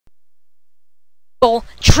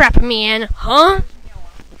Trap me in, huh?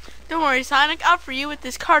 Don't worry, Sonic. I'll for you with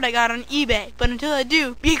this card I got on eBay. But until I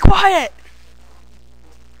do, be quiet.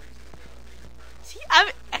 See,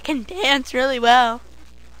 I can dance really well.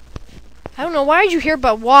 I don't know, why did you hear,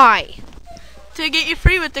 but why? To get you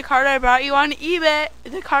free with the card I brought you on eBay.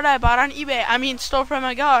 The card I bought on eBay. I mean, stole from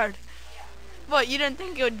my guard. Well, you didn't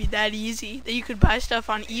think it would be that easy, that you could buy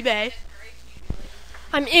stuff on eBay.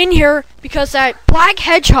 I'm in here because that black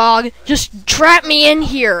hedgehog just trapped me in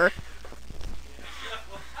here.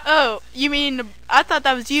 Oh, you mean, I thought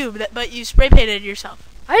that was you, but you spray painted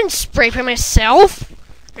yourself. I didn't spray paint myself.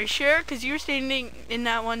 Are you sure? Because you were standing in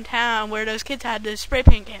that one town where those kids had those spray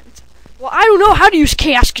paint cans. Well, I don't know how to use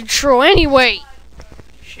chaos control anyway.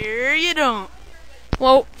 Sure you don't.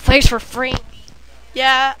 Well, thanks for freeing me.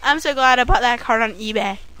 Yeah, I'm so glad I bought that card on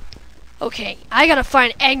eBay. Okay, I gotta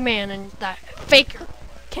find Eggman and that faker.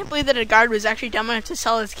 Can't believe that a guard was actually dumb enough to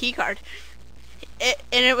sell his key card.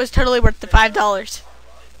 And it was totally worth the $5.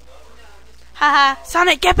 Haha,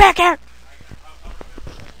 Sonic, get back here!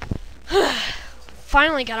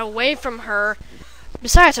 Finally got away from her.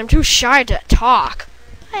 Besides, I'm too shy to talk.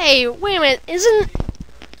 Hey, wait a minute, isn't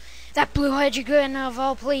that blue hedgehog good of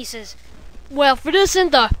all places? Well, if it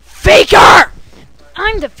isn't the faker!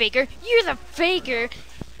 I'm the faker. You're the faker.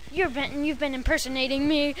 You've been impersonating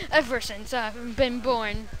me ever since I've been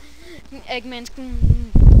born. Eggman's.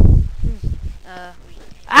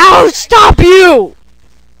 I'll stop you!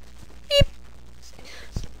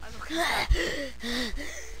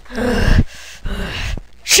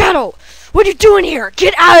 Shadow, what are you doing here?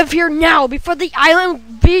 Get out of here now before the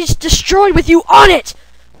island be destroyed with you on it!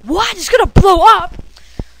 What? It's gonna blow up!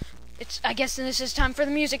 I guess this is time for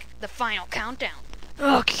the music. The final countdown.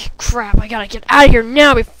 Oh, crap, I gotta get out of here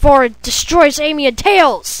now before it destroys Amy and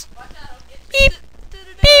Tails! Beep!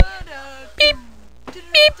 Beep! Beep!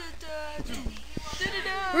 Beep!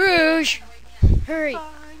 Rouge! Hurry!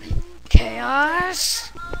 Chaos!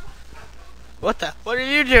 What the? What are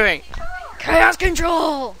you doing? Chaos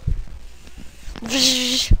control!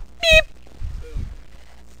 Beep!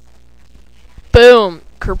 Boom!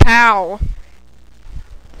 Kerpow!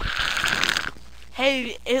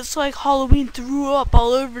 Hey, it's like Halloween threw up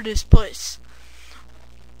all over this place.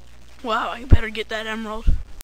 Wow, I better get that emerald.